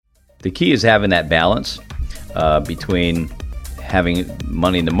The key is having that balance between having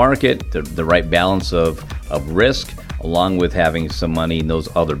money in the market, the right balance of risk, along with having some money in those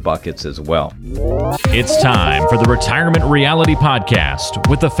other buckets as well. It's time for the Retirement Reality Podcast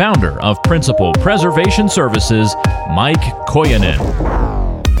with the founder of Principal Preservation Services, Mike Koyanen.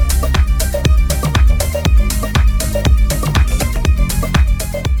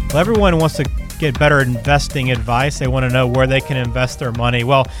 Well, everyone wants to get better investing advice. They want to know where they can invest their money.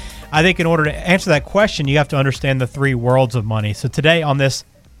 Well, I think in order to answer that question, you have to understand the three worlds of money. So today on this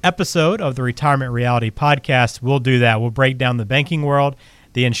episode of the Retirement Reality Podcast, we'll do that. We'll break down the banking world,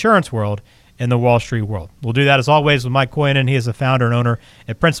 the insurance world, and the Wall Street world. We'll do that as always with Mike Koyanen. He is the founder and owner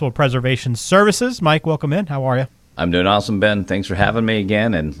at Principal Preservation Services. Mike, welcome in. How are you? I'm doing awesome, Ben. Thanks for having me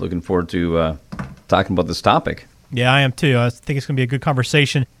again, and looking forward to talking about this topic. Yeah, I am too. I think it's going to be a good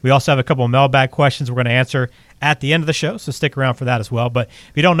conversation. We also have a couple of mailbag questions we're going to answer at the end of the show, so stick around for that as well. But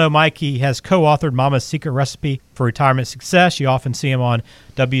if you don't know Mike, he has co-authored Mama's Secret Recipe for Retirement Success. You often see him on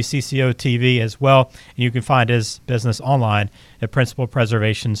WCCO TV as well, and you can find his business online at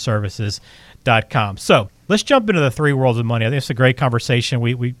principalpreservationservices.com. So let's jump into the three worlds of money. I think it's a great conversation.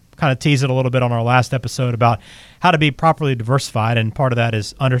 We kind of teased it a little bit on our last episode about how to be properly diversified, and part of that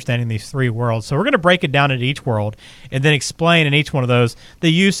is understanding these three worlds. So we're going to break it down into each world and then explain in each one of those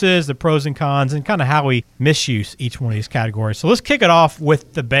the uses, the pros and cons, and kind of how we misuse each one of these categories. So let's kick it off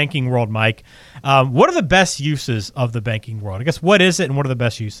with the banking world, Mike. What are the best uses of the banking world? I guess, what is it and what are the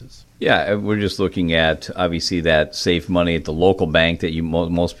best uses? Yeah, we're just looking at, obviously, that safe money at the local bank that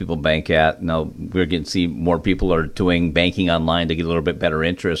most people bank at. Now, we're going to see more people are doing banking online to get a little bit better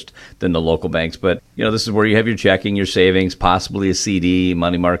interest than the local banks. But, this is where you have your checking, your savings, possibly a CD,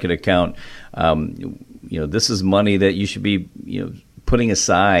 money market account. This is money that you should be, putting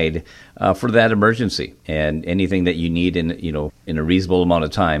aside for that emergency and anything that you need in a reasonable amount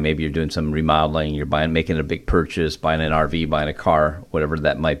of time. Maybe you're doing some remodeling, you're making a big purchase, buying an RV, buying a car, whatever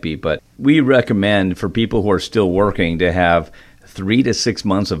that might be. But we recommend for people who are still working to have 3 to 6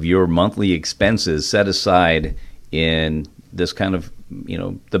 months of your monthly expenses set aside in this kind of,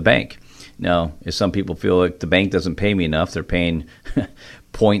 the bank. Now, if some people feel like the bank doesn't pay me enough, they're paying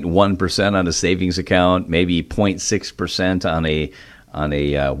 0.1% on a savings account, maybe 0.6% on a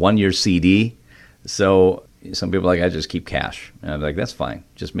 1-year CD. So some people are like, I just keep cash. And I'm like, that's fine.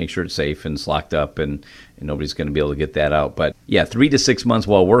 Just make sure it's safe and it's locked up and nobody's going to be able to get that out. But yeah, 3 to 6 months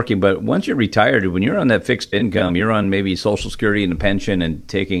while working. But once you're retired, when you're on that fixed income, you're on maybe Social Security and a pension and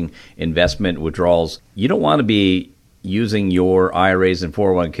taking investment withdrawals, you don't want to be using your IRAs and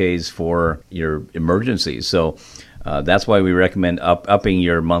 401ks for your emergencies. So that's why we recommend upping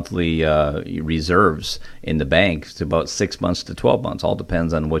your monthly reserves in the bank to about 6 months to 12 months. All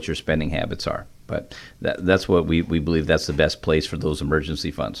depends on what your spending habits are. But that's what we believe that's the best place for those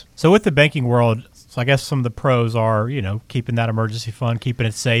emergency funds. So with the banking world, I guess some of the pros are, keeping that emergency fund, keeping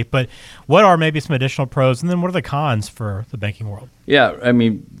it safe. But what are maybe some additional pros? And then what are the cons for the banking world? Yeah, I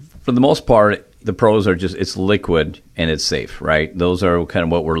mean, for the most part, the pros are just it's liquid and it's safe, right? Those are kind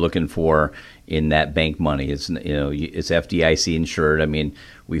of what we're looking for in that bank money. It's it's FDIC insured. I mean,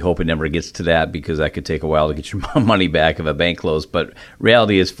 we hope it never gets to that because that could take a while to get your money back if a bank closed. But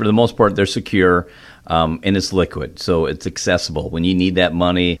reality is, for the most part, they're secure and it's liquid, so it's accessible. When you need that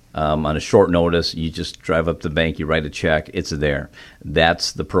money on a short notice, you just drive up to the bank, you write a check, it's there.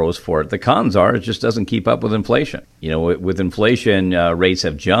 That's the pros for it. The cons are it just doesn't keep up with inflation. With inflation, rates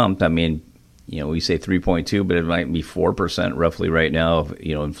have jumped. I mean, we say 3.2, but it might be 4% roughly right now of,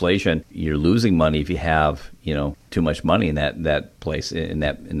 inflation. You're losing money if you have, too much money in that place, in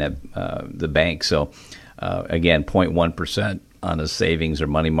the bank. So, again, 0.1% on a savings or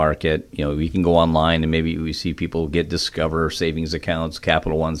money market. We can go online and maybe we see people Discover savings accounts,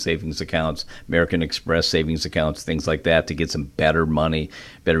 Capital One savings accounts, American Express savings accounts, things like that to get some better money,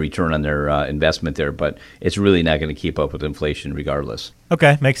 better return on their investment there. But it's really not going to keep up with inflation regardless.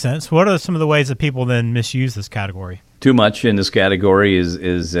 Okay, makes sense. What are some of the ways that people then misuse this category? Too much in this category is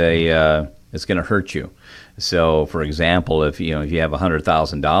it's going to hurt you. So, for example, if you have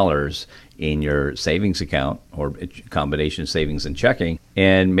 $100,000 in your savings account or combination savings and checking,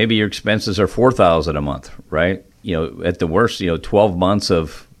 and maybe your expenses are $4,000 a month, right? At the worst, 12 months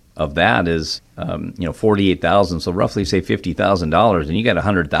of that is $48,000. So roughly say $50,000, and you got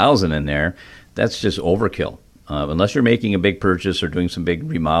 $100,000 in there. That's just overkill. Unless you're making a big purchase or doing some big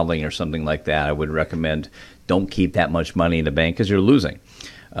remodeling or something like that, I would recommend don't keep that much money in the bank because you're losing.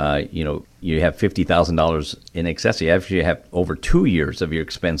 You have $50,000 in excess. You actually have over 2 years of your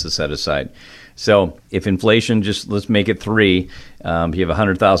expenses set aside. So if inflation, just let's make it 3. If you have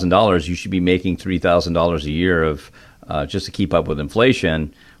 $100,000, you should be making $3,000 a year of just to keep up with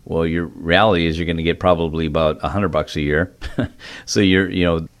inflation. Well, your reality is you're going to get probably about $100 a year. So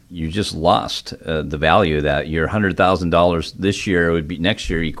you just lost the value of that. Your $100,000 this year would be next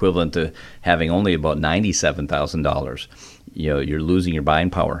year equivalent to having only about $97,000. You're losing your buying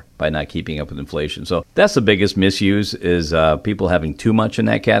power by not keeping up with inflation. So that's the biggest misuse is people having too much in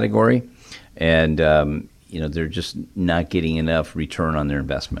that category, and they're just not getting enough return on their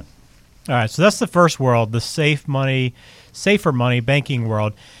investment. All right, so that's the first world, the safer money banking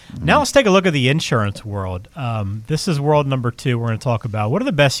world. Now let's take a look at the insurance world. This is world number 2 we're going to talk about. What are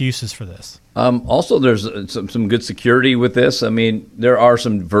the best uses for this? Also, there's some good security with this. I mean, there are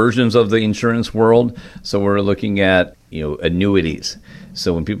some versions of the insurance world. So we're looking at, annuities.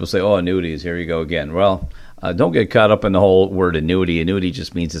 So when people say, oh, annuities, here you go again. Well, don't get caught up in the whole word annuity. Annuity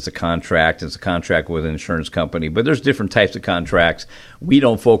just means it's a contract. It's a contract with an insurance company. But there's different types of contracts. We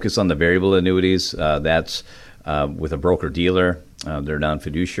don't focus on the variable annuities. That's with a broker-dealer. They're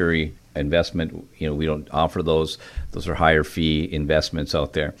non-fiduciary investment. We don't offer those. Those are higher fee investments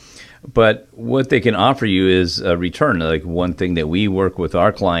out there. But what they can offer you is a return. Like one thing that we work with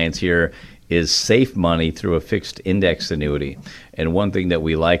our clients here is safe money through a fixed index annuity. And one thing that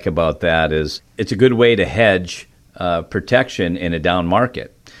we like about that is it's a good way to hedge protection in a down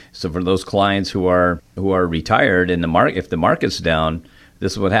market. So for those clients who are retired in the market, if the market's down,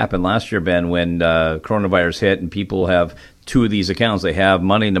 this is what happened last year, Ben, when coronavirus hit and people have 2 of these accounts. They have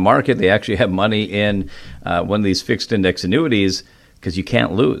money in the market. They actually have money in one of these fixed index annuities because you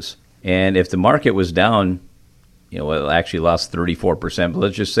can't lose. And if the market was down, it actually lost 34%, but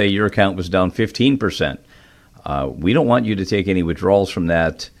let's just say your account was down 15%. We don't want you to take any withdrawals from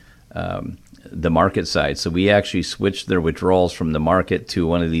that, the market side. So we actually switched their withdrawals from the market to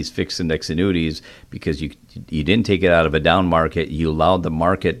one of these fixed index annuities because you didn't take it out of a down market. You allowed the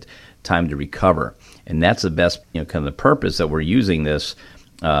market time to recover. And that's the best, kind of the purpose that we're using this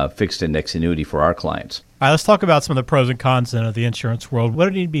fixed index annuity for our clients. All right, let's talk about some of the pros and cons then of the insurance world. What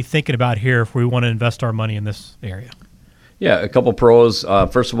do we need to be thinking about here if we want to invest our money in this area? Yeah, a couple pros.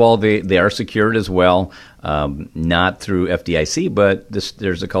 First of all, they are secured as well, not through FDIC, but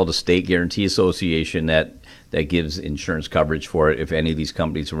there's called a State Guarantee Association that gives insurance coverage for it if any of these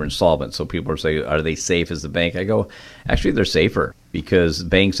companies were insolvent. So people are saying, are they safe as the bank? I go, actually, they're safer because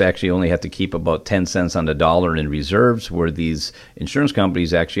banks actually only have to keep about 10 cents on the dollar in reserves, where these insurance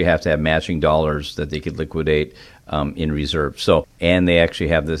companies actually have to have matching dollars that they could liquidate in reserve. So, and they actually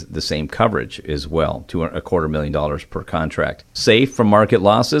have the same coverage as well, $250,000 per contract. Safe from market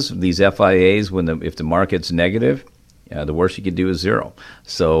losses. These FIAs, if the market's negative, the worst you could do is zero.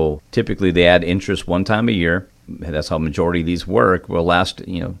 So typically they add interest one time a year. That's how majority of these work. Will last,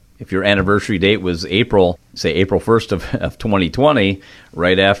 if your anniversary date was April 1st of 2020,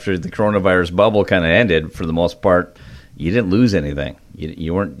 right after the coronavirus bubble kind of ended, for the most part, you didn't lose anything. You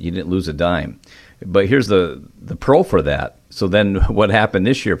didn't lose a dime. But here's the pro for that. So then what happened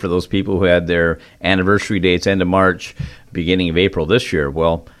this year for those people who had their anniversary dates end of March, beginning of April this year?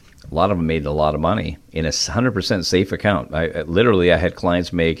 Well, a lot of them made a lot of money in a 100% safe account. I had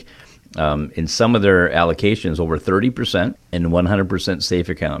clients make, in some of their allocations, over 30% in 100% safe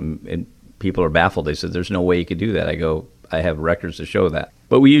account. And people are baffled. They said, there's no way you could do that. I go, I have records to show that.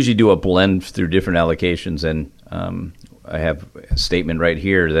 But we usually do a blend through different allocations. And I have a statement right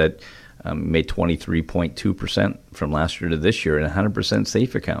here that made 23.2% from last year to this year in a 100%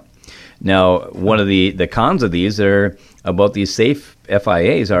 safe account. Now, one of the cons of these are about these safe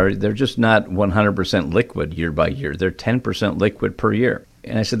FIAs they're just not 100% liquid year by year. They're 10% liquid per year.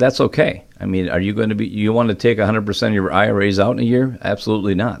 And I said, that's okay. I mean, you want to take 100% of your IRAs out in a year?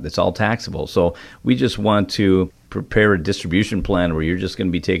 Absolutely not. That's all taxable. So we just want to prepare a distribution plan where you're just going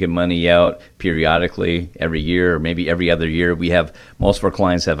to be taking money out periodically every year or maybe every other year. Most of our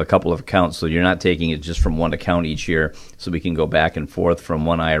clients have a couple of accounts, so you're not taking it just from one account each year, so we can go back and forth from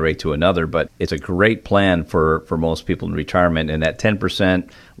one IRA to another. But it's a great plan for most people in retirement, and that 10%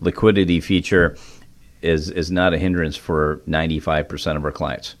 liquidity feature is not a hindrance for 95% of our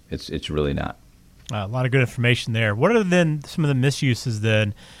clients. It's really not. A lot of good information there. What are then some of the misuses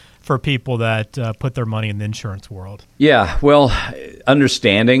then for people that put their money in the insurance world? Yeah, well,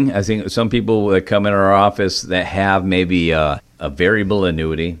 understanding. I think some people that come in our office that have maybe a variable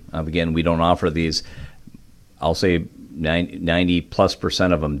annuity. Again, we don't offer these. I'll say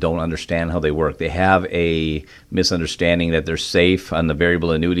 90+% of them don't understand how they work. They have a misunderstanding that they're safe on the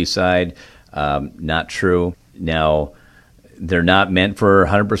variable annuity side. Not true. Now, they're not meant for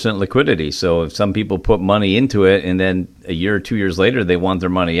 100% liquidity. So if some people put money into it and then a year or 2 years later they want their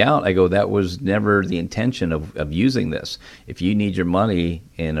money out, I go, that was never the intention of using this. If you need your money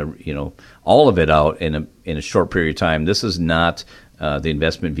in all of it out in a short period of time, this is not the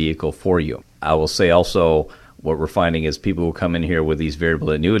investment vehicle for you. I will say also what we're finding is people who come in here with these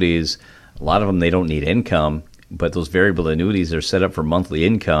variable annuities, a lot of them, they don't need income, but those variable annuities are set up for monthly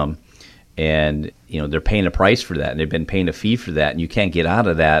income. And, they're paying a price for that, and they've been paying a fee for that, and you can't get out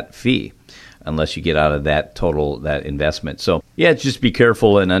of that fee unless you get out of that investment. So, just be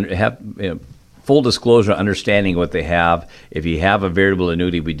careful and have full disclosure, understanding what they have. If you have a variable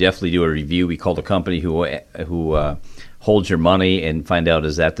annuity, we definitely do a review. We call the company who holds your money and find out,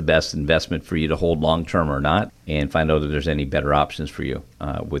 is that the best investment for you to hold long-term or not, and find out if there's any better options for you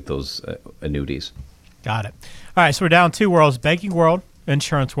with those annuities. Got it. All right, so we're down two worlds, banking world,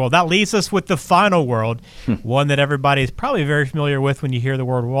 insurance world. That leaves us with the final world, one that everybody is probably very familiar with when you hear the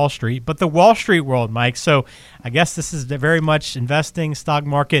word Wall Street, but the Wall Street world, Mike. So I guess this is very much investing, stock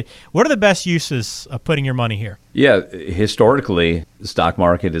market. What are the best uses of putting your money here? Yeah, historically, the stock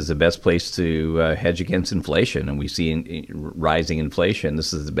market is the best place to hedge against inflation, and we see rising inflation.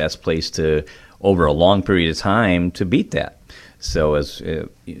 This is the best place to, over a long period of time, to beat that. So as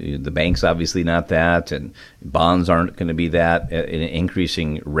the bank's obviously not that, and bonds aren't going to be that. In an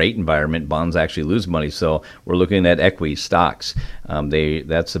increasing rate environment, bonds actually lose money. So we're looking at equity stocks.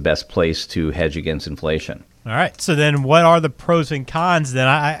 That's the best place to hedge against inflation. All right. So then what are the pros and cons then?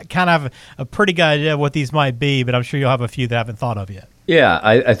 I kind of have a pretty good idea of what these might be, but I'm sure you'll have a few that I haven't thought of yet. Yeah,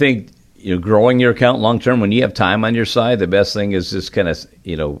 I think growing your account long term, when you have time on your side, the best thing is just kind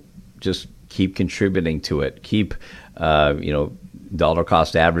of just keep contributing to it. Keep dollar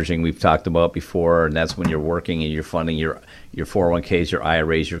cost averaging we've talked about before, and that's when you're working and you're funding your 401ks, your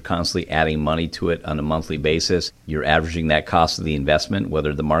IRAs, you're constantly adding money to it on a monthly basis. You're averaging that cost of the investment,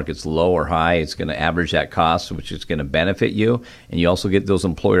 whether the market's low or high, it's going to average that cost, which is going to benefit you. And you also get those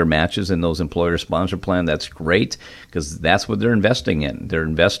employer matches and those employer sponsor plan. That's great because that's what they're investing in. They're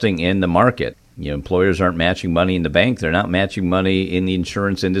investing in the market. Employers aren't matching money in the bank. They're not matching money in the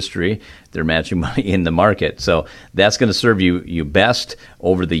insurance industry. They're matching money in the market. So that's going to serve you best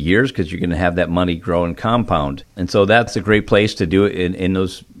over the years because you're going to have that money grow and compound. And so that's a great place to do it in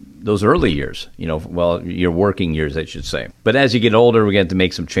those early years, your working years, I should say. But as you get older, we get to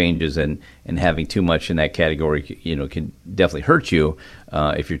make some changes, and having too much in that category, can definitely hurt you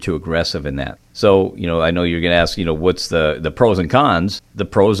if you're too aggressive in that. So, I know you're going to ask, what's the pros and cons? The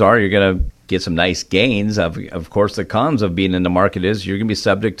pros are you're going to get some nice gains. Of course, the cons of being in the market is you're going to be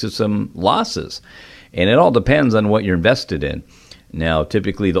subject to some losses. And it all depends on what you're invested in. Now,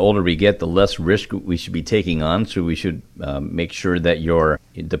 typically, the older we get, the less risk we should be taking on. So we should make sure that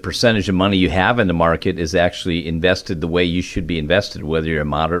the percentage of money you have in the market is actually invested the way you should be invested, whether you're a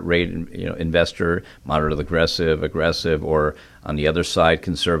moderate rate investor, moderate aggressive, or on the other side,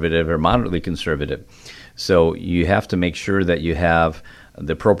 conservative or moderately conservative. So you have to make sure that you have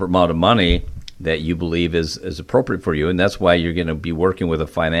the appropriate amount of money that you believe is appropriate for you. And that's why you're going to be working with a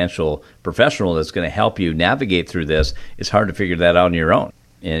financial professional that's going to help you navigate through this. It's hard to figure that out on your own.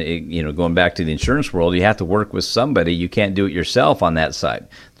 And going back to the insurance world, you have to work with somebody. You can't do it yourself on that side.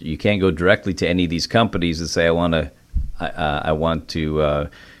 You can't go directly to any of these companies and say, I want to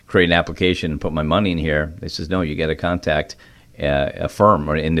create an application and put my money in here. They says, no, you got to contact a firm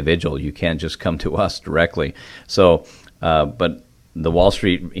or an individual. You can't just come to us directly. So, but the Wall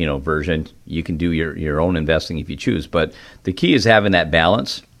Street, version, you can do your own investing if you choose. But the key is having that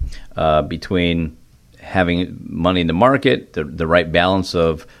balance between having money in the market, the right balance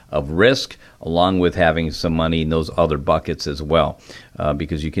of risk, along with having some money in those other buckets as well,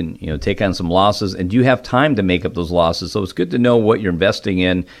 because you can take on some losses, and you have time to make up those losses. So it's good to know what you're investing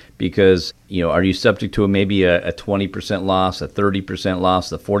in, because are you subject to maybe a 20% loss, a 30%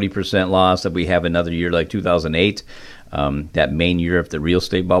 loss, a 40% loss if we have another year like 2008, that main year of the real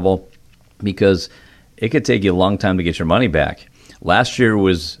estate bubble, because it could take you a long time to get your money back. Last year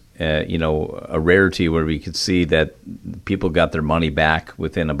was a rarity where we could see that people got their money back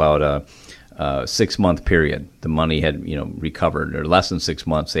within about a 6-month period. The money had recovered, or less than 6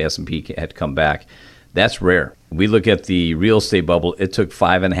 months. The S&P had come back. That's rare. We look at the real estate bubble. It took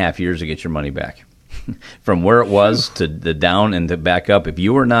 5.5 years to get your money back. From where it was to the down and to back up. If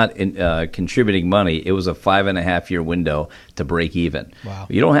you were not contributing money, it was a 5.5 year window to break even. Wow.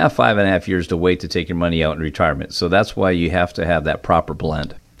 You don't have 5.5 years to wait to take your money out in retirement. So that's why you have to have that proper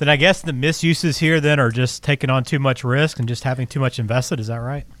blend. Then I guess the misuses here then are just taking on too much risk and just having too much invested. Is that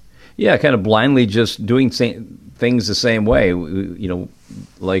right? Yeah, kind of blindly just doing things the same way.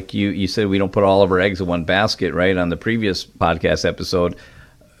 Like you said, we don't put all of our eggs in one basket, right? On the previous podcast episode,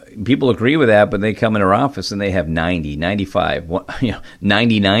 people agree with that, but they come in our office and they have 90, 95,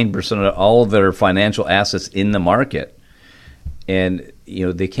 99% of all of their financial assets in the market. and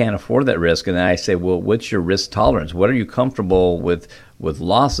they can't afford that risk. And then I say, well, what's your risk tolerance? What are you comfortable with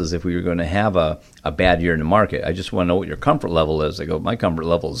losses if we were going to have a bad year in the market? I just want to know what your comfort level is. I go, my comfort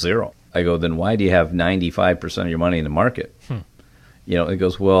level is 0. I go, then why do you have 95% of your money in the market? It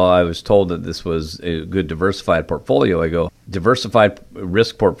goes, well, I was told that this was a good diversified portfolio. I go, diversified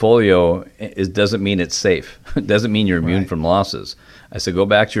risk portfolio doesn't mean it's safe. It doesn't mean you're immune from losses. I said, go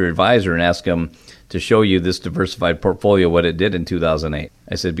back to your advisor and ask him to show you this diversified portfolio, what it did in 2008.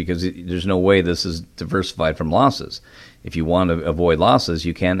 I said, because there's no way this is diversified from losses. If you want to avoid losses,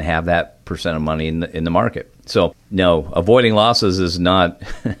 you can't have that percent of money in the market. So no, avoiding losses is not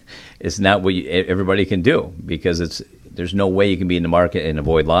it's not what everybody can do, because there's no way you can be in the market and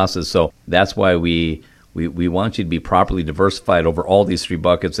avoid losses. So that's why we want you to be properly diversified over all these 3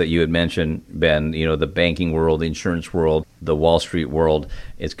 buckets that you had mentioned, Ben. The banking world, the insurance world, the Wall Street world.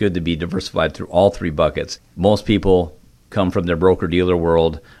 It's good to be diversified through all 3 buckets. Most people come from their broker-dealer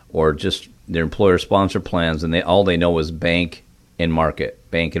world or just their employer-sponsor plans, and all they know is bank and market,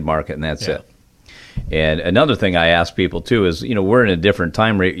 and that's it. And another thing I ask people too is, we're in a different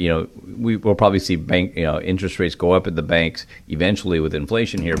time rate. We will probably see bank, interest rates go up at the banks eventually with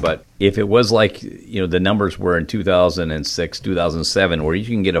inflation here. But if it was like, the numbers were in 2006, 2007, where you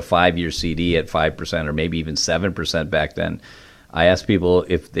can get a 5-year CD at 5% or maybe even 7% back then, I ask people,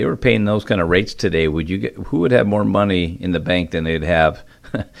 if they were paying those kind of rates today, who would have more money in the bank than they'd have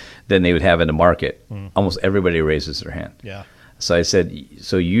than they would have in the market? Almost everybody raises their hand. Yeah. So I said,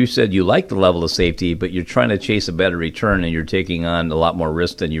 so you said you like the level of safety, but you're trying to chase a better return, and you're taking on a lot more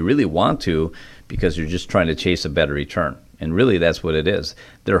risk than you really want to, because you're just trying to chase a better return. And really, that's what it is.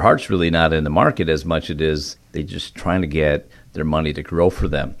 Their heart's really not in the market as much as it is they're just trying to get their money to grow for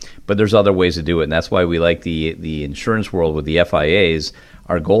them. But there's other ways to do it, and that's why we like the insurance world with the FIAs.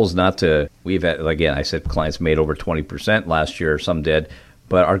 Our goal is not to, again, I said clients made over 20% last year, some did,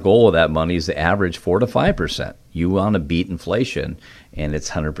 but our goal with that money is to average 4 to 5%. You want to beat inflation, and it's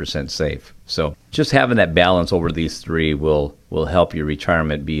 100% safe. So just having that balance over these 3 will help your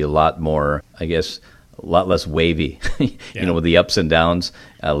retirement be a lot more, I guess, a lot less wavy. With the ups and downs.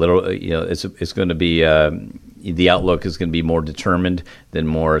 It's going to be the outlook is going to be more determined than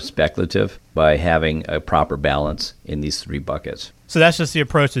more speculative by having a proper balance in these 3 buckets. So that's just the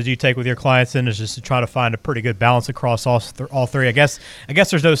approach that you take with your clients, and is just to try to find a pretty good balance across all 3. I guess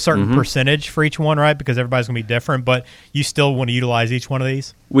there's no certain percentage for each one, right? Because everybody's going to be different, but you still want to utilize each one of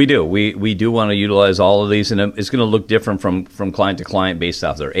these? We do. We do want to utilize all of these, and it's going to look different from client to client based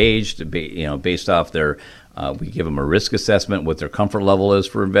off their age, based off their we give them a risk assessment, what their comfort level is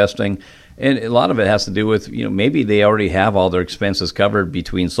for investing. And a lot of it has to do with, maybe they already have all their expenses covered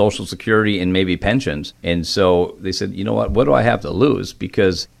between Social Security and maybe pensions. And so they said, what do I have to lose?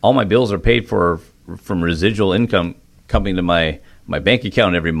 Because all my bills are paid for from residual income coming to my bank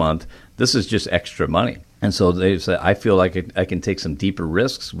account every month. This is just extra money. And so they said, I feel like I can take some deeper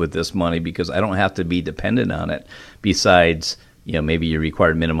risks with this money because I don't have to be dependent on it. Besides, maybe you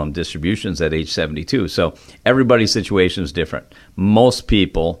require minimum distributions at age 72. So everybody's situation is different. Most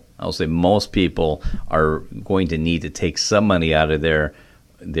people are going to need to take some money out of their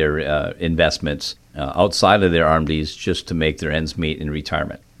investments outside of their RMDs just to make their ends meet in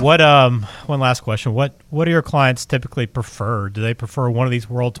retirement. What one last question. What do your clients typically prefer? Do they prefer one of these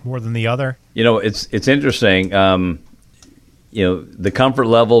worlds more than the other? It's interesting. The comfort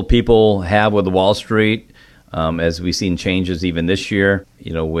level people have with Wall Street, as we've seen changes even this year,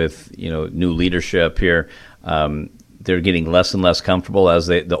 with new leadership here. They're getting less and less comfortable as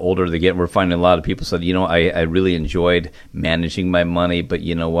the older they get. We're finding a lot of people said, I really enjoyed managing my money, but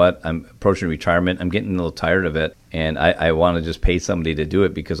you know what? I'm approaching retirement. I'm getting a little tired of it, and I want to just pay somebody to do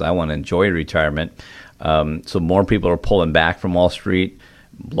it because I want to enjoy retirement. So more people are pulling back from Wall Street.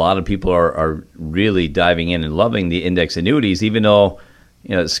 A lot of people are really diving in and loving the index annuities, even though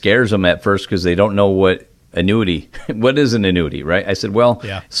it scares them at first because they don't know what annuity. What is an annuity, right? I said,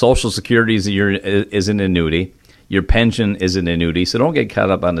 Social Security is an annuity. Your pension is an annuity, so don't get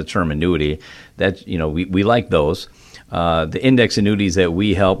caught up on the term annuity. That we like those. The index annuities that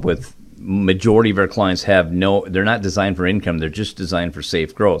we help with, majority of our clients they're not designed for income. They're just designed for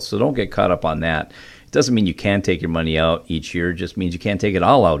safe growth. So don't get caught up on that. It doesn't mean you can't take your money out each year. It just means you can't take it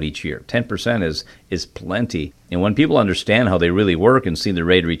all out each year. 10% is plenty. And when people understand how they really work and see the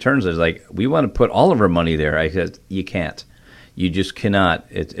rate of returns, they're like, we want to put all of our money there. I said, you can't. You just cannot.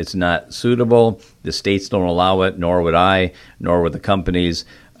 It's not suitable. The states don't allow it, nor would I, nor would the companies.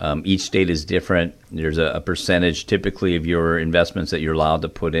 Each state is different. There's a percentage typically of your investments that you're allowed to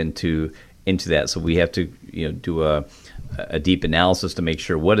put into that. So we have to do a deep analysis to make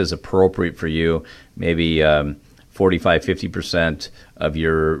sure what is appropriate for you. Maybe 45, 50% of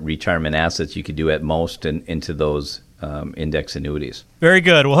your retirement assets you could do at most into those index annuities. Very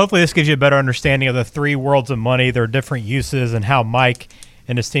good. Well, hopefully this gives you a better understanding of the three worlds of money, their different uses, and how Mike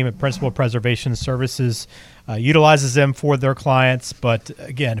and his team at Principal Preservation Services utilizes them for their clients. But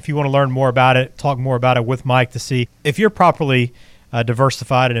again, if you want to learn more about it, talk more about it with Mike to see if you're properly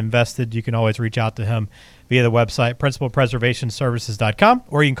diversified and invested, you can always reach out to him via the website, principalpreservationservices.com,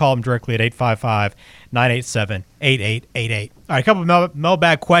 or you can call him directly at 855-987-8888. All right, a couple of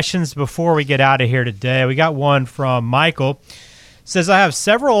mailbag questions before we get out of here today. We got one from Michael. Says, I have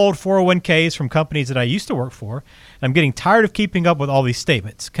several old 401ks from companies that I used to work for, and I'm getting tired of keeping up with all these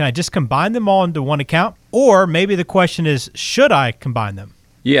statements. Can I just combine them all into one account? Or maybe the question is, should I combine them?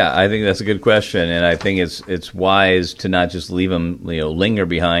 Yeah, I think that's a good question, and I think it's wise to not just leave them, linger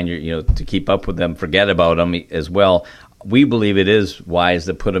behind, to keep up with them, forget about them as well. We believe it is wise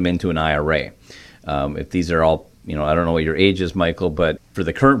to put them into an IRA. If these are all, I don't know what your age is, Michael, but for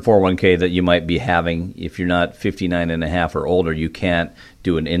the current 401k that you might be having, if you're not 59 and a half or older, you can't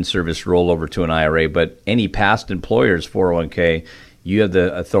do an in-service rollover to an IRA. But any past employer's 401k, you have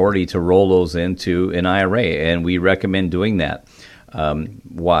the authority to roll those into an IRA, and we recommend doing that.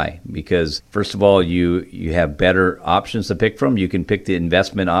 Why? Because first of all, you have better options to pick from. You can pick the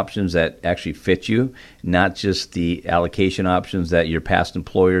investment options that actually fit you, not just the allocation options that your past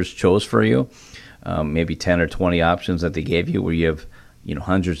employers chose for you. Maybe 10 or 20 options that they gave you, where you have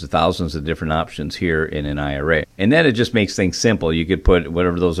hundreds of thousands of different options here in an IRA. And then it just makes things simple. You could put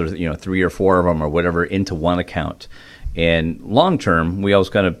whatever those are, 3 or 4 of them or whatever into one account. And long term, we always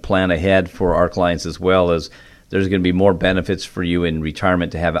kind of plan ahead for our clients as well, as there's going to be more benefits for you in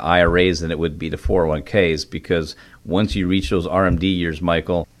retirement to have IRAs than it would be to 401ks, because once you reach those RMD years,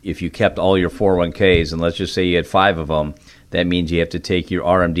 Michael, if you kept all your 401ks, and let's just say you had 5 of them, that means you have to take your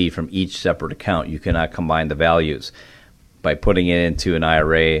RMD from each separate account. You cannot combine the values. By putting it into an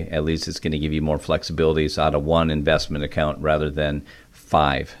IRA, at least it's going to give you more flexibility. It's out of one investment account rather than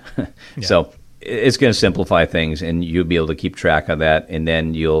 5. Yeah. So it's going to simplify things, and you'll be able to keep track of that. And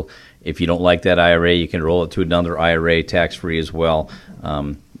then if you don't like that IRA, you can roll it to another IRA tax-free as well,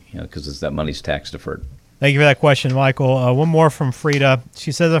 because that money's tax deferred. Thank you for that question, Michael. One more from Frida.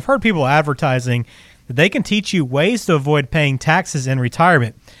 She says, I've heard people advertising that they can teach you ways to avoid paying taxes in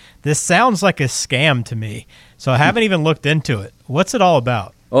retirement. This sounds like a scam to me, so I haven't even looked into it. What's it all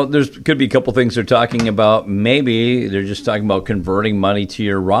about? Well, could be a couple things they're talking about. Maybe they're just talking about converting money to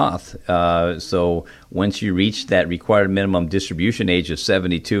your Roth. So once you reach that required minimum distribution age of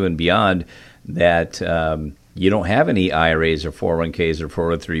 72 and beyond, that you don't have any IRAs or 401ks or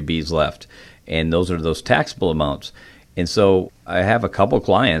 403bs left. And those are those taxable amounts. And so I have a couple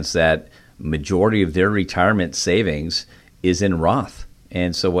clients that majority of their retirement savings is in Roth.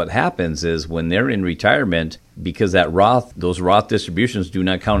 And so what happens is when they're in retirement, because those Roth distributions do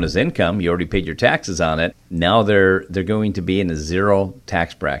not count as income, you already paid your taxes on it, now they're going to be in a zero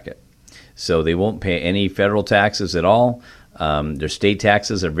tax bracket. So they won't pay any federal taxes at all. Their state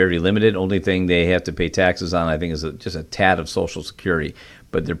taxes are very limited. Only thing they have to pay taxes on, I think, is just a tad of Social Security.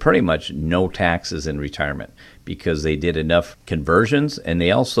 But they're pretty much no taxes in retirement because they did enough conversions, and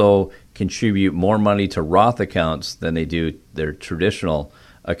they also contribute more money to Roth accounts than they do their traditional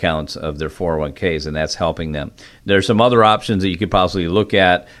accounts of their 401ks, and that's helping them. There are some other options that you could possibly look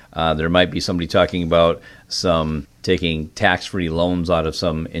at. There might be somebody talking about taking tax-free loans out of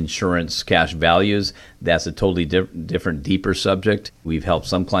some insurance cash values. That's a totally different, deeper subject we've helped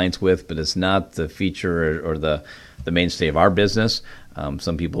some clients with, but it's not the feature or the mainstay of our business.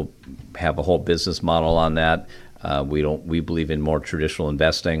 Some people have a whole business model on that. We believe in more traditional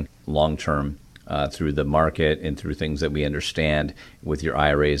investing long-term through the market and through things that we understand with your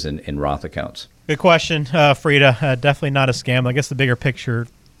IRAs and Roth accounts. Good question, Frida. Definitely not a scam. I guess the bigger picture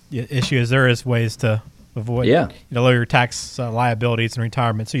issue is there is ways to avoid lower your tax liabilities in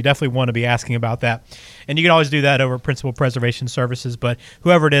retirement. So you definitely want to be asking about that. And you can always do that over at Principal Preservation Services. But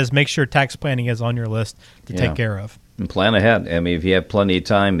whoever it is, make sure tax planning is on your list to take care of. And plan ahead. I mean, if you have plenty of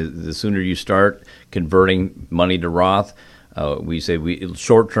time, the sooner you start converting money to Roth, we say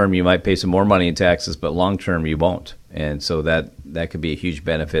short term you might pay some more money in taxes, but long term you won't. And so that could be a huge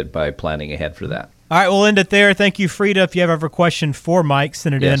benefit by planning ahead for that. All right, we'll end it there. Thank you, Frida. If you have ever a question for Mike,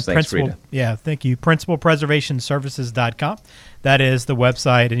 send it in. Thanks, Frida. Yeah, thank you. PrincipalPreservationServices.com. That is the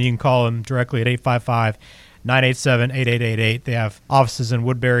website, and you can call them directly at 855-987-8888. They have offices in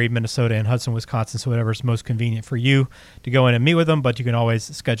Woodbury, Minnesota, and Hudson, Wisconsin, so whatever's most convenient for you to go in and meet with them, but you can always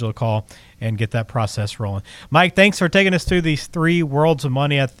schedule a call and get that process rolling. Mike, thanks for taking us through these three worlds of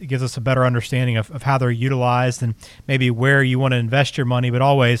money. It gives us a better understanding of how they're utilized and maybe where you want to invest your money, but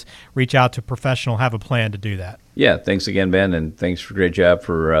always reach out to a professional, have a plan to do that. Yeah, thanks again, Ben, and thanks for a great job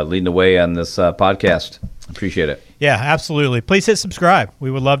for leading the way on this podcast. Appreciate it. Yeah, absolutely. Please hit subscribe.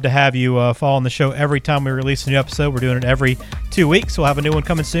 We would love to have you following the show every time we release a new episode. We're doing it every 2 weeks. We'll have a new one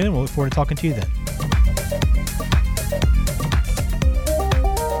coming soon. We'll look forward to talking to you then.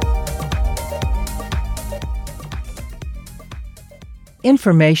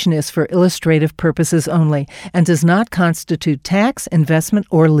 Information is for illustrative purposes only and does not constitute tax, investment,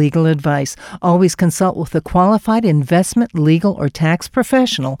 or legal advice. Always consult with a qualified investment, legal, or tax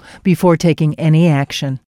professional before taking any action.